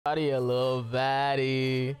Shawty a little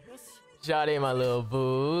baddie. Shawty my little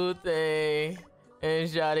boo thing. And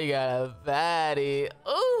Shawty got a baddie.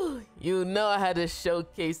 Ooh, you know I had to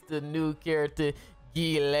showcase the new character,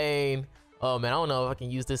 GHISLAINE. Oh man, I don't know if I can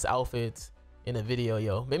use this outfit in a video,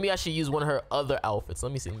 yo. Maybe I should use one of her other outfits.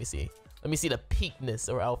 Let me see. Let me see the peakness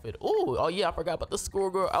of her outfit. Ooh, oh yeah, I forgot about the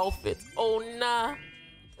schoolgirl outfit. Oh nah.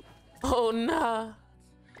 Oh nah.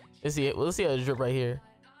 Let's see it. Let's see a drip right here.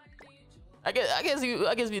 I guess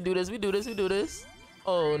we do this.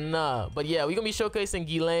 Oh nah. But yeah, we're gonna be showcasing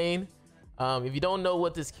GHISLAINE. If you don't know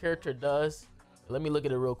what this character does, let me look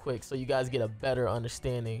at it real quick so you guys get a better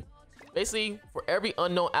understanding. Basically, for every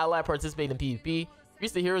unknown ally participating in PvP,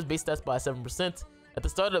 increase the hero's base stats by 7%. At the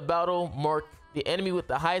start of the battle, mark the enemy with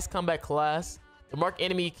the highest combat class. The marked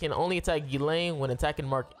enemy can only attack GHISLAINE when attacking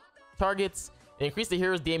marked targets. And increase the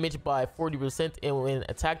hero's damage by 40%. And when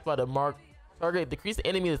attacked by the marked target, decrease the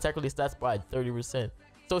enemy's attack rate stats by 30%.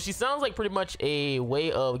 So she sounds like pretty much a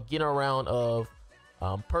way of getting around of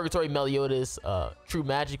Purgatory Meliodas true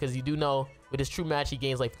magic, because you do know with his true magic he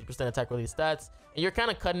gains like 50% attack related stats, and you're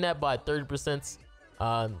kind of cutting that by 30%,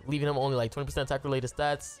 leaving him only like 20% attack related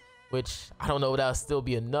stats, which I don't know if that'll still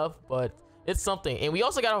be enough, but it's something. And we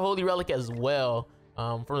also got a holy relic as well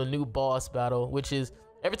from the new boss battle, which is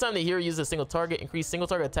every time the hero uses a single target, increase single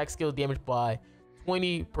target attack skill damage by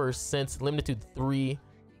 20%, limited to 3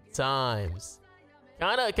 times.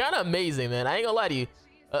 Kind of amazing, man. I ain't gonna lie to you.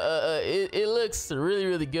 It looks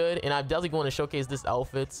really good, and I'm definitely going to showcase this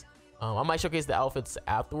outfit. I might showcase the outfits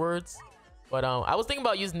afterwards, but I was thinking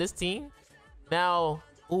about using this team. Now,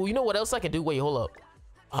 ooh, you know what else I can do? Wait, hold up.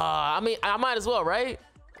 I mean, I might as well, right?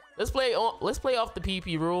 Let's play off the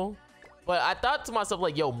PvP rule. But I thought to myself,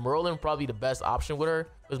 like, yo, Merlin probably the best option with her,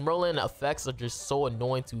 because Merlin effects are just so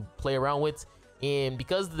annoying to play around with, and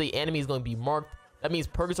because the enemy is going to be marked, that means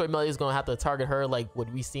Purgatory Melody is going to have to target her, like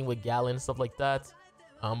what we seen with Galen and stuff like that.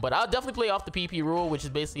 But I'll definitely play off the PvP rule, which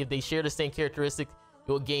is basically if they share the same characteristic,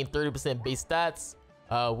 you'll gain 30% base stats,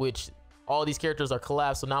 which all these characters are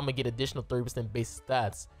collabs, so now I'm gonna get additional 30% base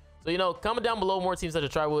stats. So, you know, comment down below more teams that to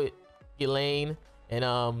try with GHISLAINE,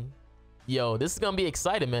 and yo, this is gonna be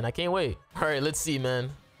exciting, man. I can't wait. All right, let's see,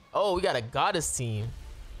 man. Oh, we got a goddess team.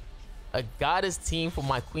 A goddess team for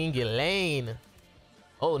my queen GHISLAINE.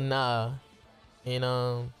 Oh nah.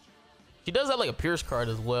 And she does have like a Pierce card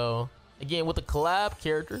as well. Again, with the collab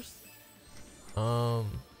characters, I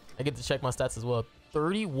get to check my stats as well.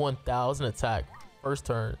 31,000 attack first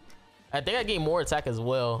turn. I think I gain more attack as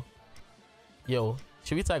well. Yo,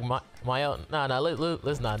 should we attack Maya? Nah,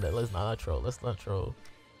 let's not troll. Let's not troll.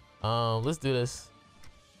 Let's do this.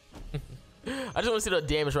 I just want to see the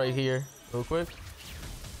damage right here real quick.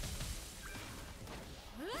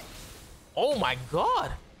 Oh my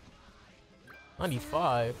god,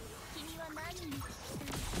 95.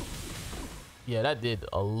 Yeah, that did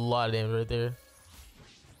a lot of damage right there.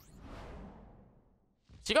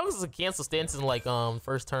 She goes to cancel stances in like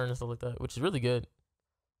first turn and stuff like that, which is really good.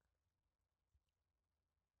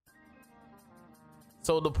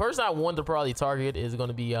 So the person I want to probably target is going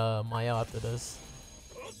to be Mael after this.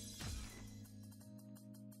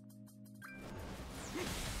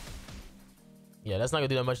 Yeah, that's not gonna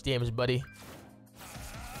do that much damage, buddy.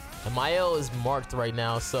 And Mael is marked right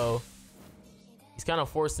now, so he's kind of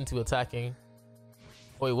forced into attacking.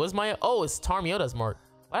 Wait, what's Mael? Oh, it's Tarmio that's marked.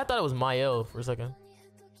 I thought it was Mael for a second.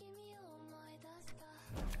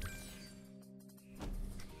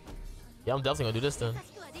 Yeah, I'm definitely gonna do this then.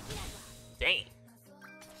 Dang.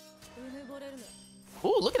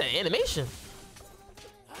 Ooh, look at that animation.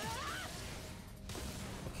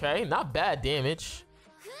 Okay, not bad damage.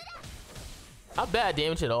 Not bad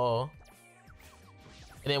damage at all.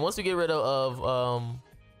 And then once we get rid of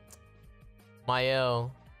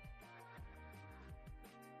Mael,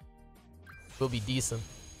 will be decent.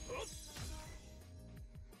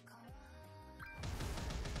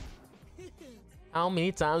 How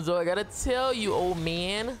many times do I gotta tell you, old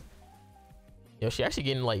man? Yo, she actually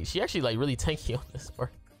really tanky on this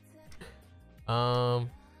part.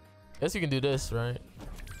 Guess you can do this, right?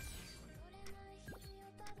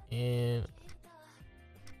 And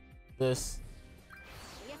this.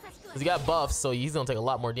 'Cause he got buffs, so he's gonna take a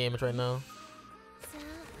lot more damage right now.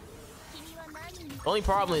 The only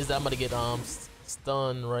problem is that I'm gonna get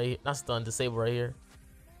stunned right, not stunned, disabled right here.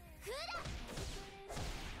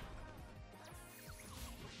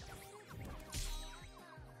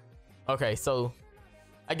 Okay, so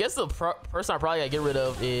I guess the person I probably gotta get rid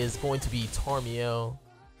of is going to be Tarmio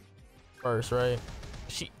first, right?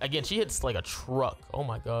 She hits like a truck. Oh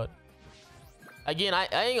my god. Again, I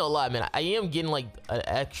ain't gonna lie, man. I am getting like an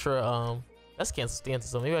extra let's cancel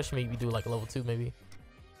stances, so maybe I should maybe do like a level 2 maybe.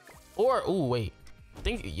 Or, ooh, wait. I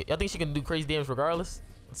think she can do crazy damage regardless.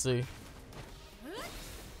 Let's see.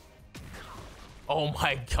 Oh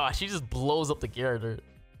my gosh, she just blows up the character.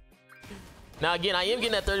 Now again, I am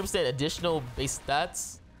getting that 30% additional base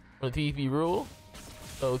stats from the PvP rule,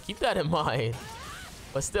 so keep that in mind.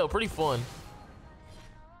 But still, pretty fun.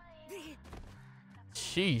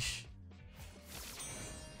 Sheesh.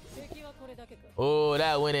 Oh,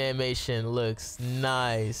 that win animation looks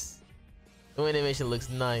nice. The win animation looks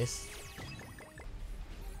nice.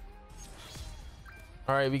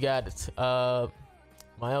 All right, we got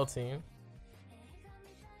my L team.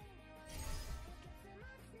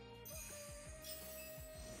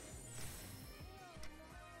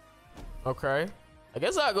 Okay, I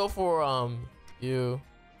guess I'll go for you.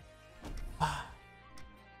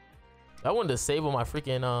 I wanted to disable my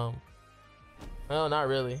freaking well, not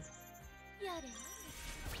really.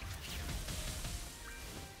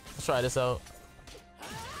 Let's try this out.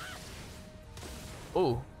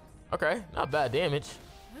 Ooh, okay, not bad damage.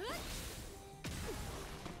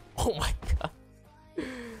 Oh my god.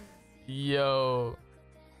 Yo,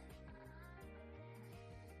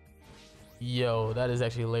 that is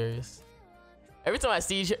actually hilarious. Every time I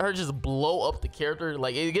see her just blow up the character,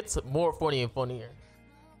 like it gets more funny and funnier.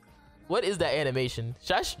 What is that animation?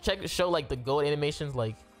 Should I show like the gold animations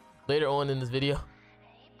like later on in this video?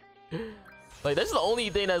 Like that's the only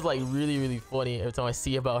thing that's like really funny every time I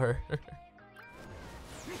see about her.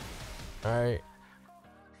 All right,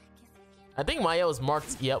 I think Maya was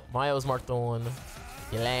marked. Yep, Maya was marked on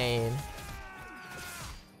GHISLAINE,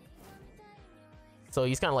 so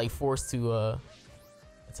he's kind of like forced to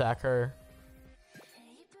attack her,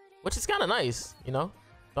 which is kind of nice, you know.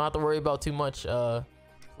 Don't have to worry about too much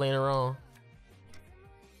playing around.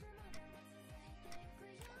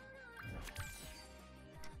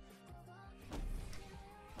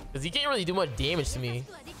 Because he can't really do much damage to me.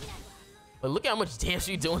 But look at how much damage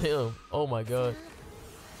you doing to him. Oh my god.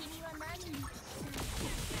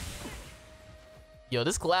 Yo,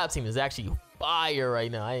 this collab team is actually fire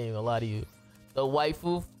right now. I ain't gonna lie to you. The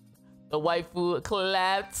waifu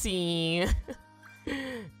collab team.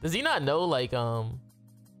 Does he not know like oh,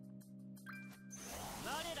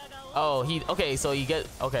 okay, so you get,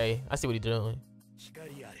 okay, I see what he's doing.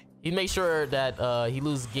 He makes sure that he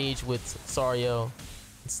loses gauge with Sario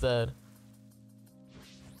instead.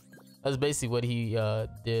 That's basically what he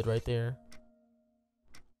did right there.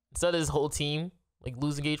 Instead of his whole team like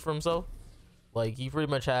losing gauge for himself, like he pretty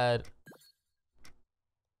much had.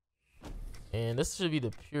 And this should be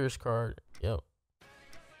the Purist card. Yep.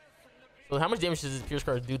 So how much damage does this Purist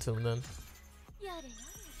card do to him then?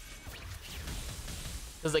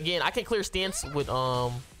 Because again, I can clear stance with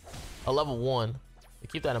a level 1. So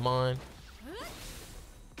keep that in mind.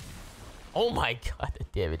 Oh my god, the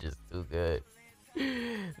damage is too good.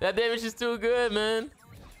 That damage is too good, man.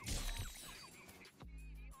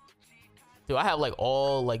 Dude, I have like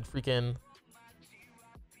all like freaking.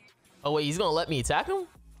 Oh wait, he's gonna let me attack him?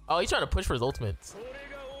 Oh, he's trying to push for his ultimate.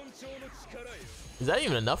 Is that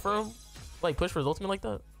even enough for him? Like push for his ultimate like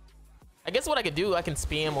that? I guess what I could do, I can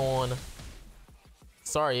spam on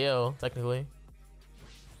Sario, technically.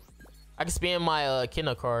 I can spam my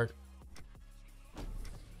Kina card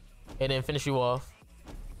and then finish you off.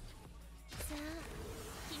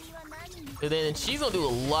 And then she's gonna do a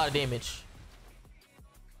lot of damage.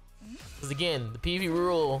 Because again, the PvP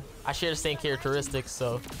rule, I share the same characteristics,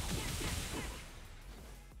 so.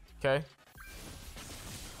 Okay.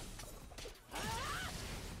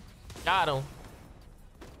 Got him.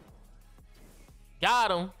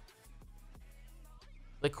 Got him.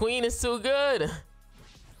 The queen is too good.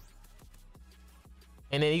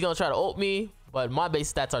 And then he's gonna try to ult me, but my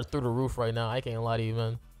base stats are through the roof right now. I can't lie to you,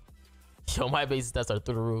 man. Yo, my base stats are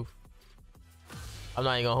through the roof. I'm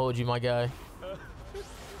not even gonna hold you, my guy.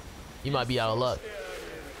 You might be out of luck.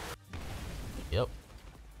 Yep.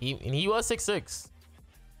 He was 6'6".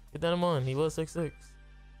 Get that in mind. He was 6'6".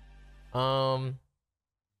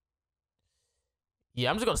 Yeah,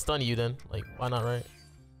 I'm just gonna stun you then. Like, why not, right?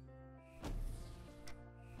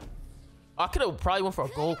 I could have probably went for a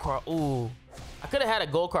gold card. Ooh. I could have had a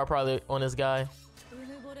gold card probably on this guy.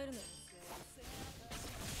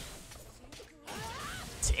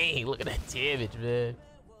 Dang, look at that damage, man.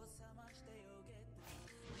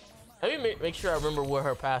 Let me make sure I remember what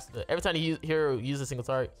her pass is. Every time you hear her use a single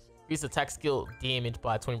target, increase attack skill damage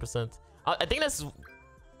by 20%. I think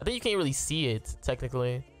you can't really see it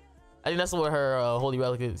technically. I think that's what her holy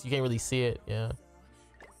relic is. You can't really see it. Yeah.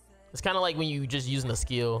 It's kind of like when you just using a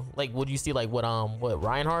skill. Like, would you see like what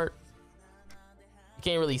Reinhardt? You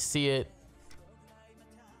can't really see it.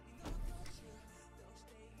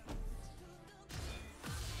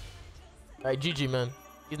 All right, GG, man.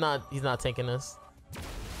 He's not tanking this. All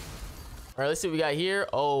right, let's see what we got here.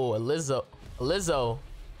 Oh, a Lizzo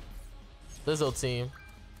team.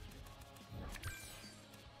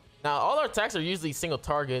 Now, all our attacks are usually single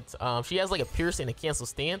targets. She has like a pierce and a cancel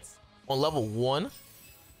stance on level 1. Let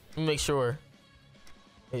me make sure.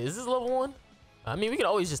 Hey, is this level 1? I mean, we could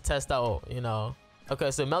always just test out, you know. Okay,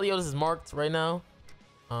 so Meliodas is marked right now.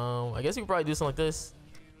 I guess we could probably do something like this.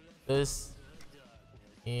 This.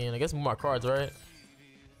 And I guess move my cards, right?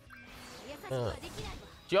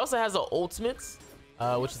 She also has an ultimate,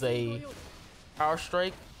 which is a power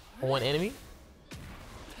strike on one enemy.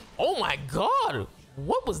 Oh my god!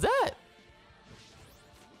 What was that?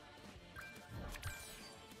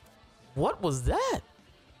 What was that?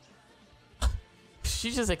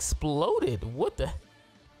 She just exploded. What the?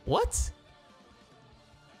 What?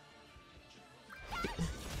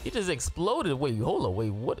 He just exploded. Wait, hold on.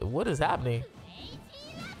 Wait, what is happening?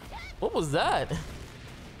 What was that?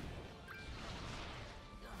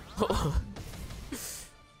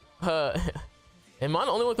 Am I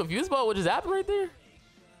the only one confused about what just happened right there?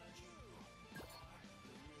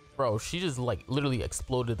 Bro, she just like literally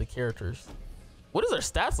exploded the characters. What is her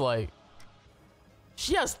stats like?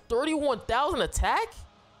 She has 31,000 attack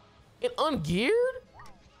and ungeared?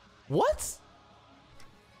 What?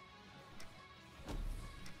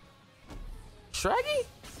 Shraggy?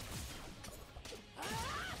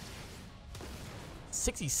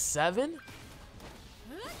 67?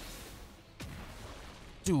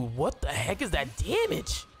 Dude, what the heck is that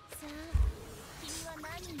damage?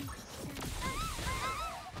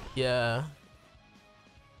 Yeah.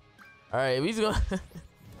 All right, we just gonna.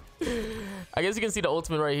 I guess you can see the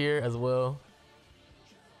ultimate right here as well.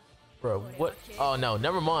 Bro, what? Oh no,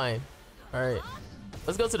 never mind. All right,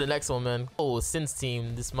 let's go to the next one, man. Oh, Sin's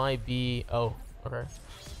team. This might be. Oh, okay.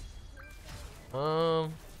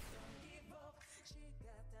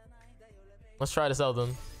 Let's try this out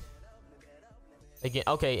then. Again,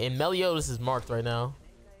 okay, and Meliodas is marked right now.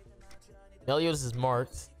 Meliodas is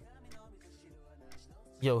marked.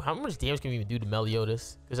 Yo, how much damage can we even do to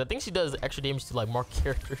Meliodas? Because I think she does extra damage to like marked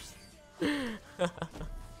characters. She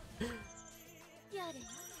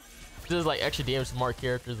does like extra damage to marked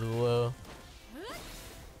characters as well.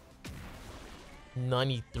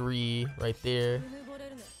 93 right there.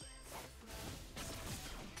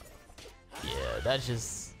 Yeah, that's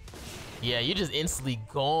just. Yeah, you're just instantly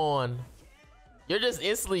gone. You're just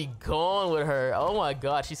instantly gone with her. Oh my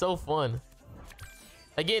god, she's so fun.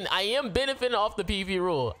 Again, I am benefiting off the PvP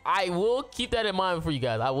rule. I will keep that in mind for you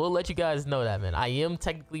guys. I will let you guys know that, man. I am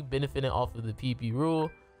technically benefiting off of the PvP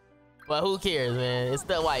rule. But who cares, man? It's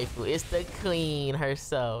the waifu. It's the queen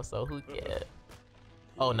herself. So who cares?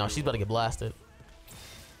 Oh no, she's about to get blasted.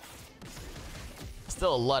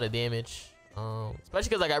 Still a lot of damage. Especially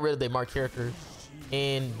because I got rid of the marked character.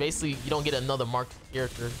 And basically, you don't get another marked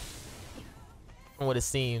character. From what it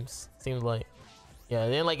seems. Seems like. Yeah,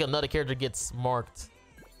 then like another character gets marked.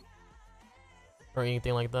 Or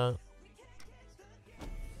anything like that.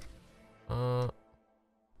 I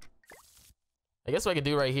guess what I can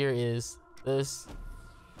do right here is this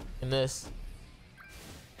and this.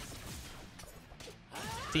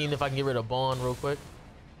 Seeing if I can get rid of Bond real quick.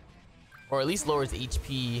 Or at least lower his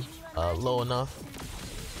HP low enough.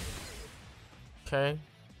 Okay.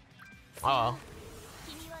 Oh.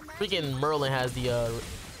 Freaking Merlin has the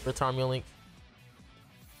Return Me Link.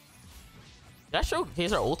 Did I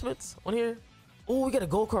showcase our ultimates on here? Oh, we got a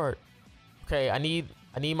gold card. Okay, I need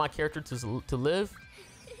my character to live.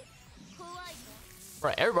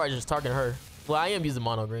 Right, everybody's just targeting her. Well, I am using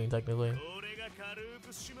mono green technically.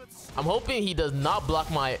 I'm hoping he does not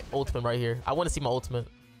block my ultimate right here. I want to see my ultimate.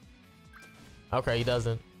 Okay, he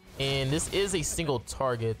doesn't. And this is a single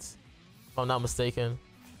target, if I'm not mistaken.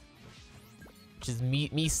 Which is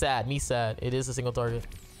me sad. It is a single target.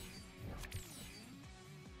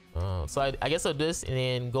 So I guess I'll do this and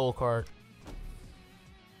then gold card.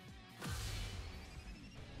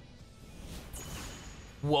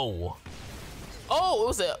 Whoa. Oh, it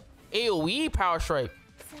was a AoE power strike.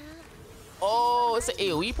 Oh, it's an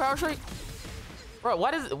AoE power strike? Bro,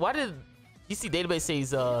 why did GC database says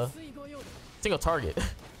single target?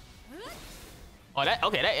 Oh, that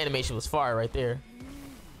animation was fire right there.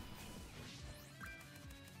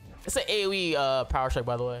 It's an AoE power strike,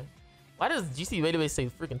 by the way. Why does GC database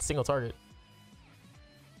say freaking single target?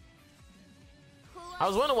 I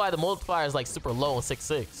was wondering why the multiplier is like super low on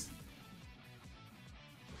 6.6.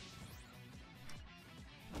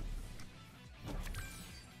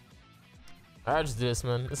 I'll just do this,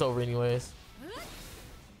 man. It's over anyways.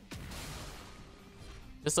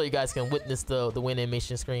 Just so you guys can witness the win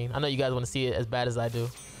animation screen. I know you guys want to see it as bad as I do.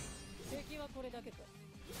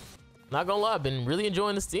 Not gonna lie, I've been really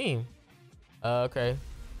enjoying this team. Okay.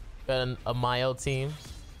 Got a Mael team.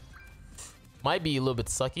 Might be a little bit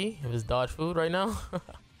sucky if it's dodge food right now.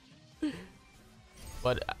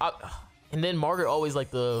 But and then Margaret always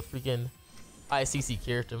like the freaking ICC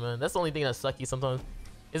character, man. That's the only thing that's sucky sometimes.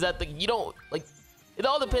 Is that you don't like. It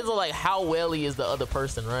all depends on like how welly is the other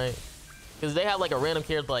person, right? Because they have like a random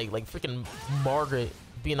character like freaking Margaret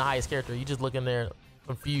being the highest character. You just look in there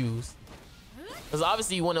confused. Because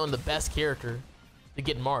obviously you want on the best character to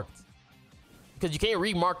get marked. Because you can't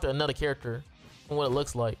remark to another character from what it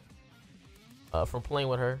looks like from playing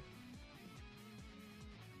with her.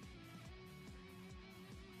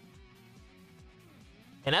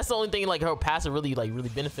 And that's the only thing like her passive really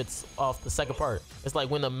benefits off the second part. It's like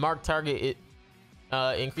when the marked target it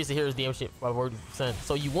increase the hero's damage by 40%.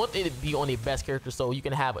 So you want it to be on the best character so you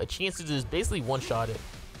can have a chance to just basically one-shot it.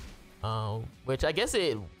 Which I guess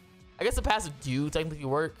the passive do technically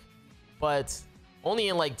work, but only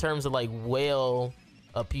in like terms of like whale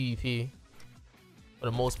PvP for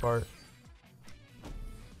the most part.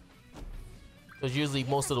 Because usually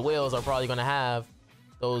most of the whales are probably gonna have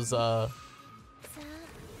those 6/6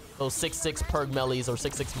 perk melees or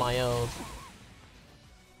 6/6 Maels.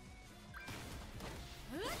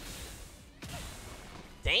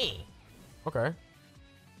 Dang. Okay.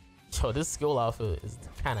 Yo, this skill outfit is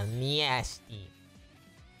kind of nasty.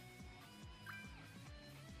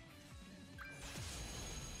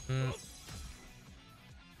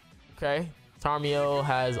 Okay. Tarmio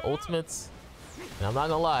has ultimates, and I'm not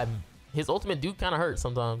gonna lie, his ultimate do kind of hurt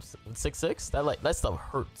sometimes. 6/6, that stuff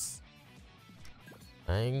hurts.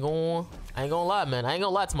 I ain't gonna lie, man. I ain't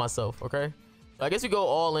gonna lie to myself. Okay. So I guess we go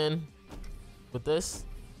all in with this.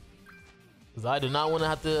 Because I do not want to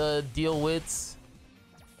have to deal with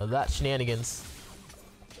that shenanigans.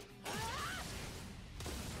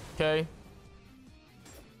 Okay.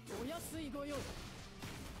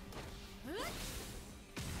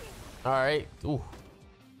 Alright. Ooh.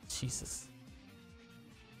 Jesus.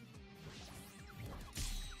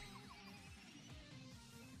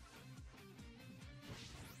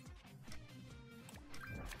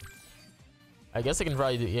 I guess I can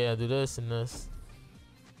probably do this and this.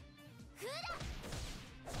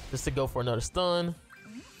 Just to go for another stun.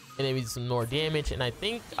 And then we do some more damage. And I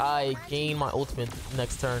think I gain my ultimate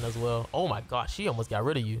next turn as well. Oh my gosh, she almost got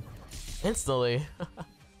rid of you. Instantly.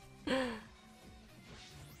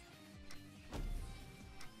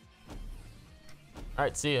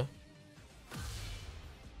 Alright, see ya.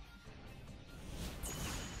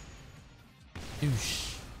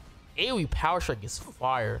 Douche. AoE Power Strike is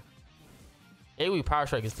fire. AoE Power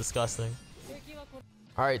Strike is disgusting.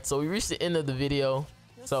 Alright, so we reached the end of the video.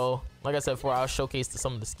 So, like I said before, I'll showcase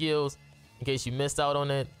some of the skills in case you missed out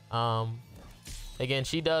on it. Again,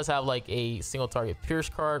 she does have like a single target pierce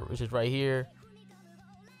card, which is right here,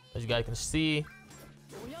 as you guys can see.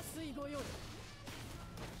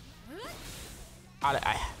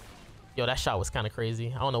 Yo, that shot was kind of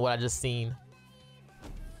crazy. I don't know what I just seen.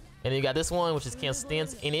 And then you got this one, which is cancel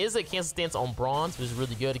stance, and it is a cancel stance on bronze, which is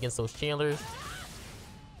really good against those chandlers.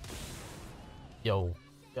 Yo,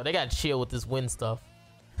 they gotta chill with this win stuff.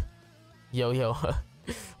 Yo.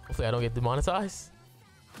 Hopefully I don't get demonetized.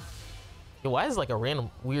 Yo, why is like a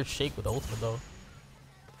random weird shake with the ultimate though?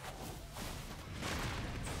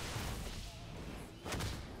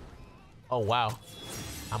 Oh wow,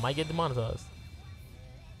 I might get demonetized.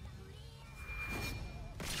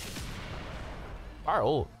 Fire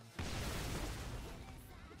ult.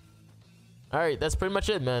 Alright, that's pretty much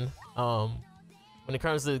it, man. When it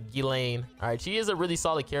comes to GHISLAINE, alright, she is a really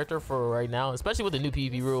solid character for right now, especially with the new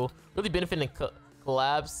PvP rule. Really benefiting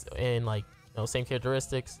collabs and like, you know, same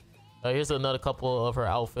characteristics. Here's another couple of her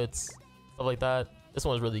outfits, stuff like that. This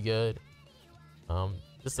one's really good.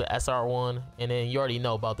 Just the SR one, and then you already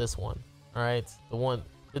know about this one. Alright,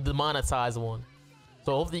 the demonetized one.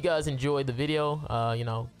 So hopefully you guys enjoyed the video. You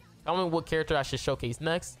know, comment what character I should showcase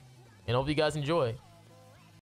next, and hope you guys enjoy.